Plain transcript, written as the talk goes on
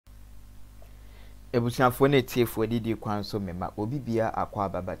Ebusiafo ne tiefo didi kwan so mema obi bia akwa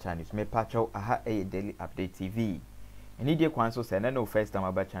baba channel me pacho aha daily update TV eni die kwan so say na no first time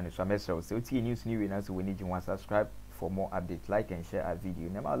baba channel so mesra so oti news ni we na so we need you subscribe for more updates, like and share our video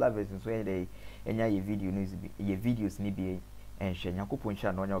na ma love version so dey enya ye video news bi ye videos ni bi en hwe yakopon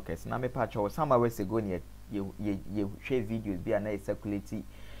hwe na onya okese na me pacho some hours ago ne ye share videos bi na circulate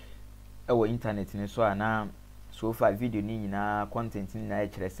ewo internet ni so ana so far video ni nyina content ni na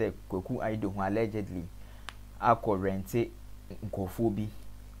kire say Koku Anyidoho allegedly akọ rent nkofo bi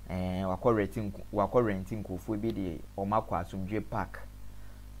wakọ rent nkofo bi de omakọ asumdwe park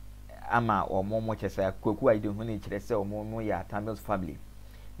ama omomo chese Koku Anyidoho ni kire say omomo ya Atta's family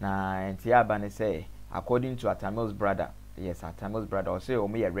na enti aba ne say according to Atta's brother, yes, Atta's brother say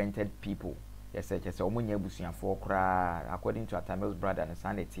omo ya rented people. Yes, chese omo nya busuafo kra according to Atta's brother na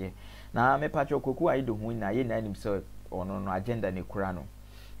sanete na me pacho Koku Anyidoho na ye na nim so no agenda ne kura no.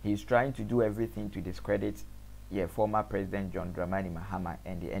 He is trying to do everything to discredit former President John Dramani Mahama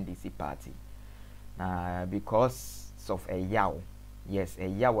and the NDC party. Because of a yaw, yes, a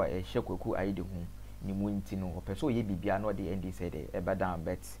yaw a Koku Anyidoho ni munti no opeso ye bibia no the NDC de eba down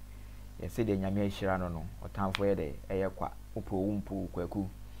bet. Yes, say the nyame ahira no otamfo ye de eye kwa upo umpu Koku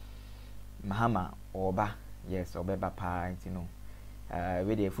Mahama oba, yes, obeba pa nti no.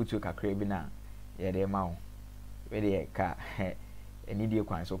 We de futu kakra bi na ye de ma wo. We de ka eni die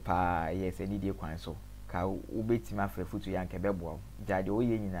kwan so pa, yes, eni die kwan so ka ubetima fra futu yanke beboa ja de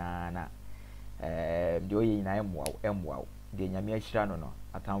oye nyina na de oye nyina emboa de nyame ahira no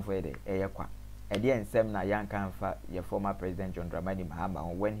atamfo ye de eye kwa e de ensem na yanka mfa ye former President John Dramani Mahama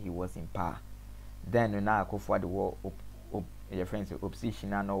when he was in power. Then na akofo de wo your friends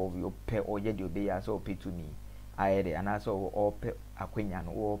opposition na we ope oye de obe ya so ope to me ayede and also ope akwenya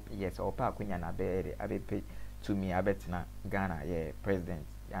no yes ope akwenya na be abepe to me abetina Ghana president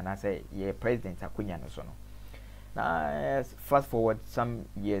and I say president akwenya no so no. Now fast forward some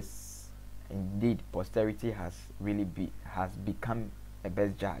years, indeed posterity has become a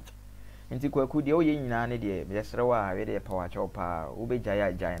best judge. Nti Koku de oye nyina ne de yesrewa we de power chopa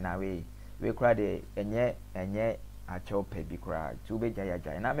ubejaya na we kura de enye achope bi kura tu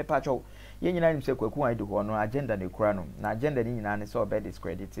ubejaya na me pacho ye nyina nim se Koku Anyidoho no agenda ne kura no na agenda ni nyina ne so be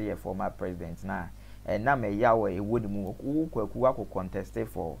discredit ye former president na na me yawo e wodi mu Koku akọ contest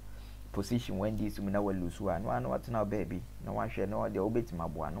for position when this mu na we lose one no what now baby no one hwe no de obetima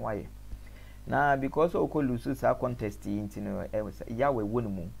boa no waye na because okọ lose sa contest intino yawo e woni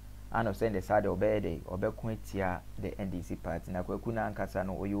mu and of saying the side obede obekuntia the NDC party na Koku na ankasa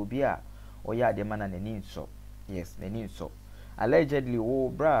no oyobi a oya de mana nani nso, yes, nani nso allegedly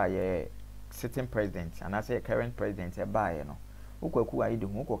bra sitting president and I say current president e bae no Koku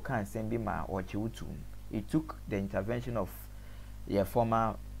Anyidoho ko kan sembi ma ochiwutu. It took the intervention of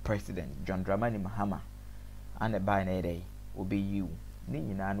former president John Dramani Mahama and the bae na dey obe you ni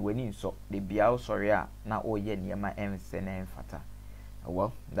nyina no wani nso de bia sorry a na oye niema ense na emfata.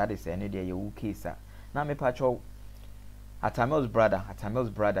 Well, that is any day you case. Now me pacho Atta's brother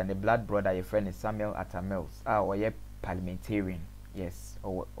and the blood brother your friend is Samuel Atta or ye parliamentarian, yes,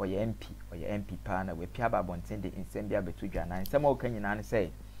 or ye MP partner we piaba bontende in Sembia betuja na some Kenyan say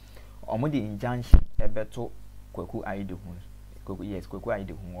omudi injunction ebeto Koku Anyidoho. Yes, Koku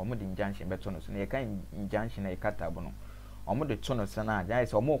Anyidoho omudi injunction beto no so na kan injunction e katabo no omudi tono sana ja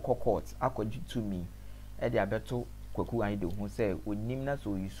is omo court akoji to me e de abeto Koku Anyidoho say onim na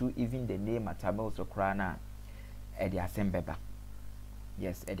so use even the name Atta so kra na e de asembeba.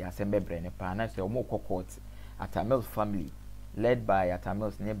 Yes, e de asembeba ne pa na say omo court Atta family led by Atta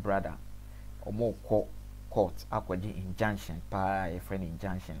ne brother omo court akwaji injunction pa a friend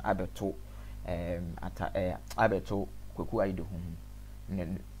injunction abeto abeto Koku Anyidoho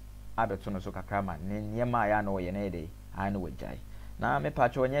abeto no so kakrama ne niema ya na oye na de anu wajai. Na me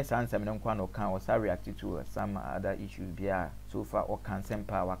pacho onye sansem ne nkwa no kan o sa react to some other issues bia so far o kan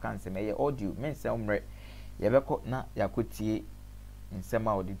sempa wa kan sem ye audio men se umre ye beko na yakotie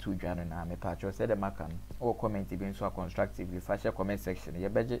nsema odi to dwano na me pacho say the makan o comment bi nso constructively fa share comment section ye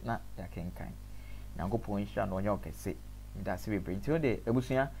beje na yakenkan nyankopon hia no onye okese nda se bebre nti o de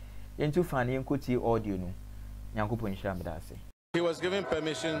ebusua yentu fan ye nkotie audio no nyankopon hia me da se. He was given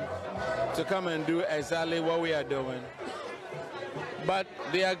permission to come and do exactly what we are doing. But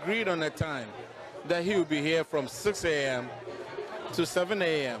they agreed on a time that he would be here from 6 a.m. to 7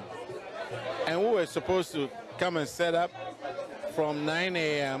 a.m. And we were supposed to come and set up from 9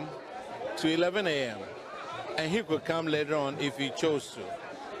 a.m. to 11 a.m. And he could come later on if he chose to.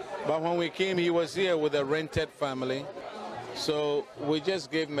 But when we came, he was here with a rented family. So we just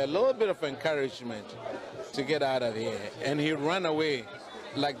gave him a little bit of encouragement to get out of here. And he ran away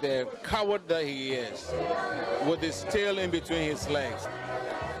like the coward that he is, with his tail in between his legs.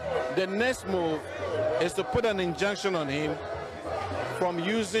 The next move is to put an injunction on him from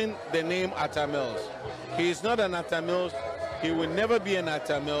using the name Atta Mills. He is not an Atta Mills. He will never be an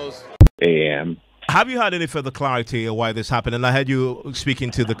Atta Mills. AM. Have you had any further clarity on why this happened? And I heard you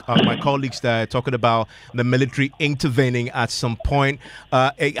speaking to my colleagues there, talking about the military intervening at some point.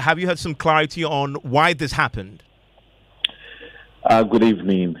 Have you had some clarity on why this happened? Good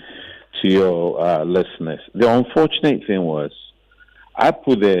evening to your listeners. The unfortunate thing was, I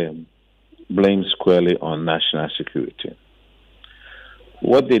put the blame squarely on national security.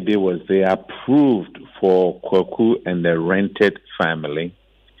 What they did was they approved for Koku and the rented family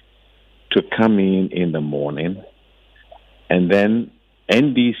to come in the morning, and then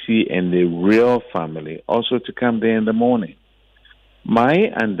NDC and the real family also to come there in the morning. My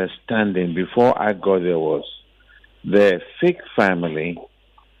understanding before I got there was the fake family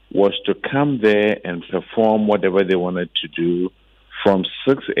was to come there and perform whatever they wanted to do from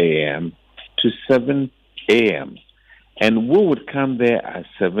 6 a.m. to 7 a.m. And we would come there at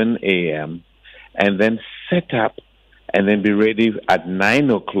 7 a.m. and then set up and then be ready at 9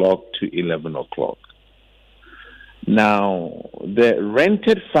 o'clock to 11 o'clock. Now, the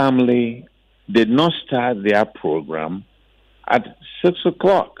rented family did not start their program at 6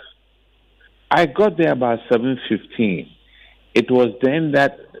 o'clock. I got there about 7:15. It was then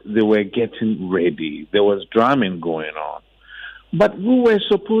that they were getting ready. There was drumming going on. But we were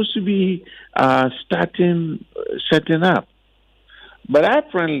supposed to be setting up. But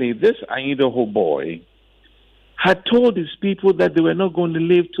apparently, this Anyidoho boy had told his people that they were not going to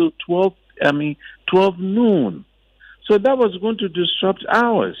leave till 12 noon. So that was going to disrupt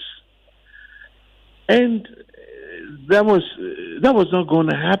ours. And that was not going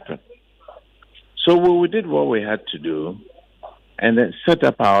to happen. So we did what we had to do, and then set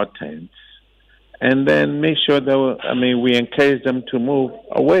up our tents, and then make sure that, we encouraged them to move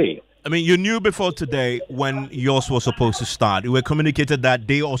away. I mean, you knew before today when yours was supposed to start. You were communicated that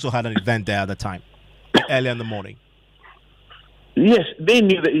they also had an event there at the time, early in the morning. Yes, they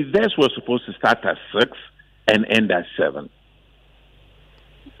knew that theirs was supposed to start at 6 and end at 7.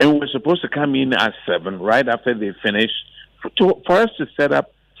 And we were supposed to come in at 7 right after they finished for us to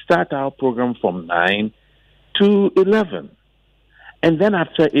start our program from 9 to 11. And then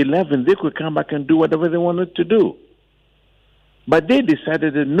after 11, they could come back and do whatever they wanted to do. But they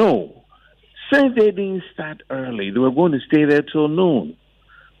decided that no, since they didn't start early, they were going to stay there till noon.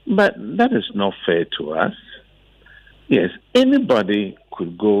 But that is not fair to us. Yes, anybody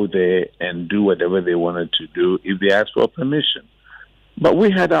could go there and do whatever they wanted to do if they asked for permission. But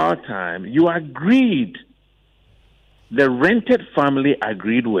we had our time. You agreed. The rented family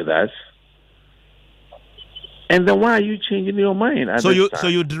agreed with us. And then why are you changing your mind? So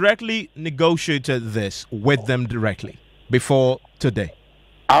you directly negotiated this with them directly before today?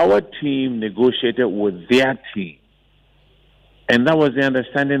 Our team negotiated with their team. And that was the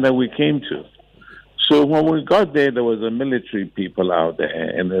understanding that we came to. So when we got there, there was a military people out there,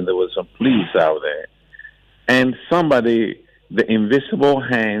 and then there was some police out there. And somebody, the invisible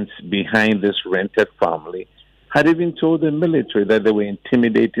hands behind this rented family, had even told the military that they were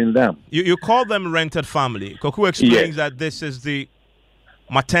intimidating them. You call them rented family. Koku explains that this is the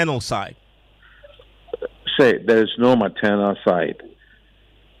maternal side. Say, there is no maternal side.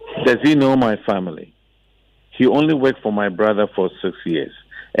 Does he know my family? He only worked for my brother for 6 years,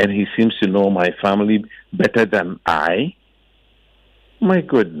 and he seems to know my family better than I. My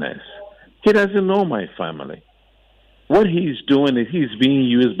goodness. He doesn't know my family. What he's doing is he's being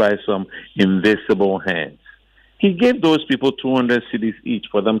used by some invisible hands. He gave those people 200 cedis each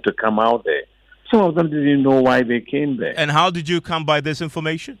for them to come out there. Some of them didn't know why they came there. And how did you come by this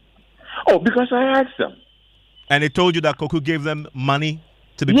information? Oh, because I asked them. And they told you that Koku gave them money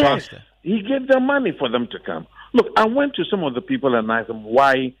to be passed there? He gave them money for them to come. Look, I went to some of the people and asked them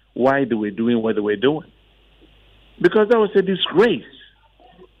why they were doing what they were doing. Because that was a disgrace.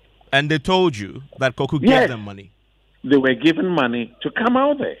 And they told you that Koku gave them money? They were given money to come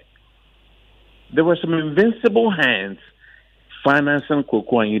out there. There were some invincible hands financing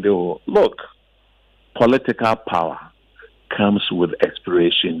Koku and Anyidoho. Look, political power comes with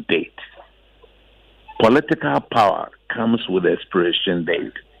expiration date. Political power comes with expiration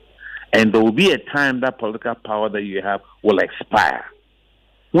date. And there will be a time that political power that you have will expire.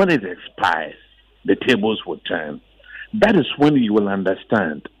 When it expires, the tables will turn. That is when you will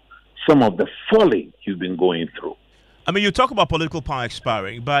understand some of the folly you've been going through. I mean, you talk about political power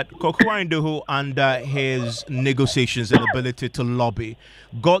expiring, but Koku Anyidoho, under his negotiations and ability to lobby,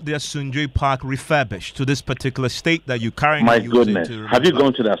 got their C0urt Park refurbished to this particular state that you currently My using. goodness. To remember, have you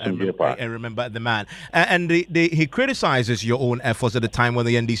gone to that C0urt Park? And remember the man. And he criticizes your own efforts at the time when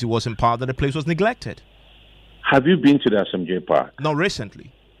the NDC was in power that the place was neglected. Have you been to that C0urt Park? Not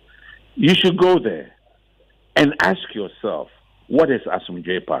recently. You should go there and ask yourself, what is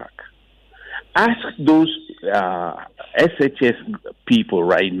C0urt Park? Ask those SHS people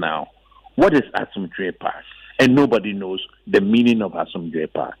right now, what is C0urt Park? And nobody knows the meaning of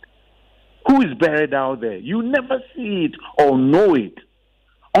C0urt Park. Who is buried out there? You never see it or know it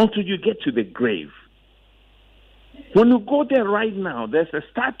until you get to the grave. When you go there right now, there's a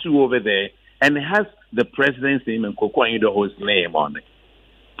statue over there, and it has the president's name and Koku Anyidoho's name on it.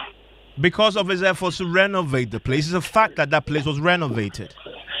 Because of his efforts to renovate the place. It's a fact that that place was renovated.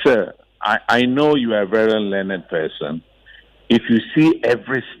 Sir, I know you are a very learned person. If you see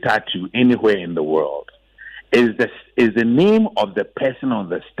every statue anywhere in the world, is the name of the person on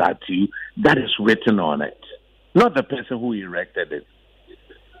the statue that is written on it, not the person who erected it.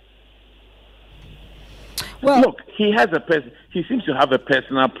 Well, look, he seems to have a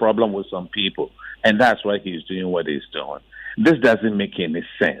personal problem with some people, and that's why he's doing what he's doing. This doesn't make any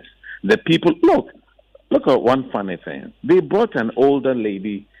sense. The people, look at one funny thing. They brought an older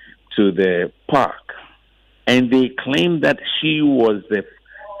lady to the park, and they claimed that she was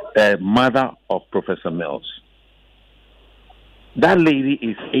the mother of Professor Mills. That lady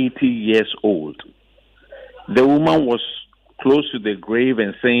is 80 years old. The woman was close to the grave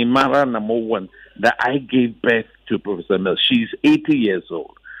and saying, Mara number one, that I gave birth to Professor Mills. She's 80 years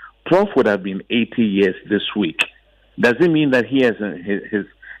old. Prof would have been 80 years this week. Does it mean that he has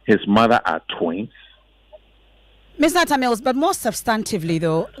his mother are twins? Mr. Atta Mills, but more substantively,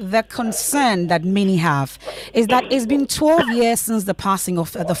 though, the concern that many have is that it's been 12 years since the passing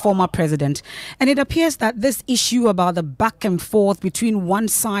of the former president, and it appears that this issue about the back and forth between one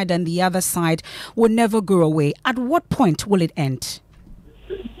side and the other side will never go away. At what point will it end?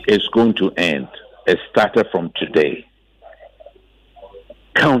 It's going to end. It started from today.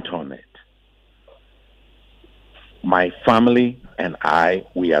 Count on it. My family and I,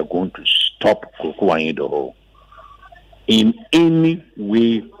 we are going to stop Koku Anyidoho in any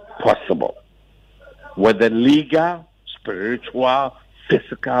way possible, whether legal, spiritual,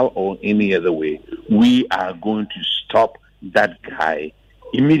 physical, or any other way. We are going to stop that guy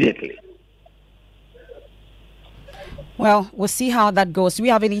immediately. Well, we'll see how that goes. Do we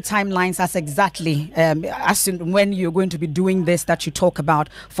have any timelines as exactly as to when you're going to be doing this that you talk about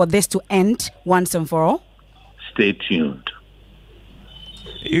for this to end once and for all? Stay tuned.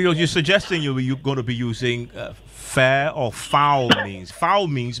 You're suggesting you're going to be using fair or foul means. Foul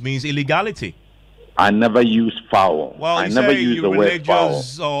means illegality. I never use foul. Well, I never use the word foul.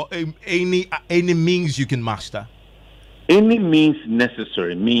 Or any means you can master. Any means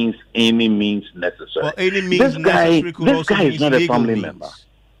necessary means any means necessary. Well, any means necessary could also guy mean is not a family means. member.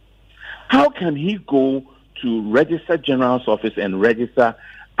 How can he go to Register General's office and register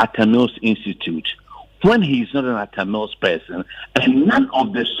Atta Mills Institute when he is not an Atta Mills person and none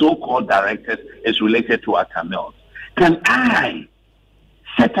of the so-called directors is related to Atta Mills? Can I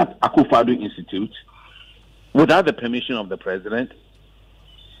set up Akufo-Addo Institute without the permission of the president?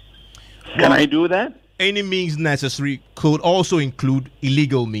 Can I do that? Any means necessary could also include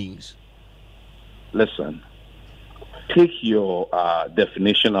illegal means. Listen, take your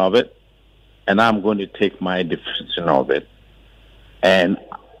definition of it, and I'm going to take my definition of it. And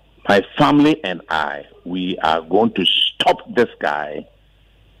my family and I, we are going to stop this guy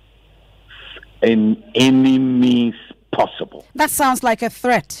in any means possible. That sounds like a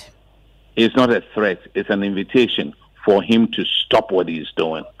threat. It's not a threat. It's an invitation for him to stop what he's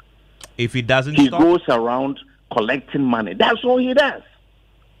doing. If he doesn't he stop, goes around collecting money. That's all he does.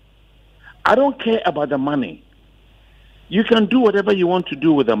 I don't care about the money. You can do whatever you want to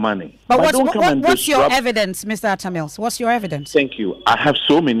do with the money. But what's your evidence, Mr. Atta Mills? What's your evidence? Thank you. I have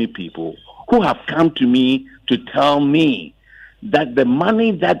so many people who have come to me to tell me that the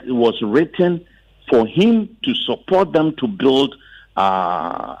money that was written for him to support them to build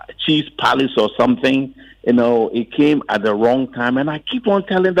Cheese Palace or something, it came at the wrong time. And I keep on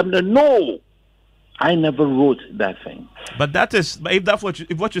telling them that, no, I never wrote that thing. But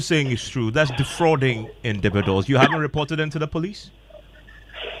if what you're saying is true, that's defrauding individuals. You haven't reported them to the police?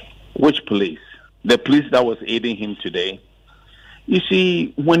 Which police? The police that was aiding him today. You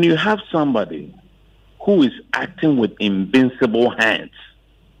see, when you have somebody who is acting with invincible hands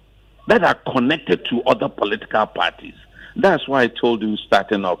that are connected to other political parties, that's why I told you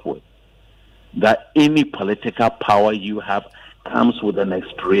starting off with. that any political power you have comes with an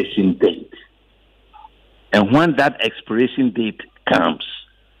expiration date. And when that expiration date comes,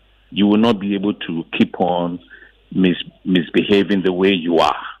 you will not be able to keep on misbehaving the way you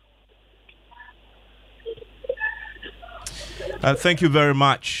are. Thank you very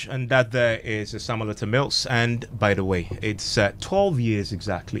much. And that there is Samuel Mills. And by the way, it's 12 years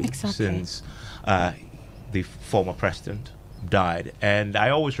exactly. Since the former president died. And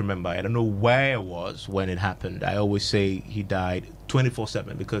I always remember, I don't know where I was when it happened. I always say he died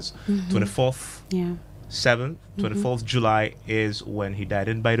 24/7 because 24th, 7th, 24th July is when he died.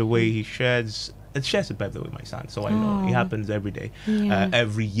 And by the way, he shares a birthday with my son, so I know it happens every day.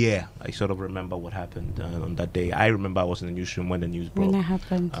 Every year I sort of remember what happened on that day. I remember I was in the newsroom when the news broke. When it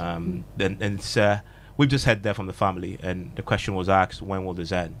happened. And it's we've just heard there from the family, and the question was asked, when will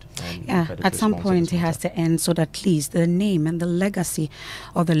this end? And at some point it has to end, so that at least the name and the legacy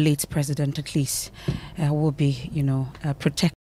of the late president at least will be, protected.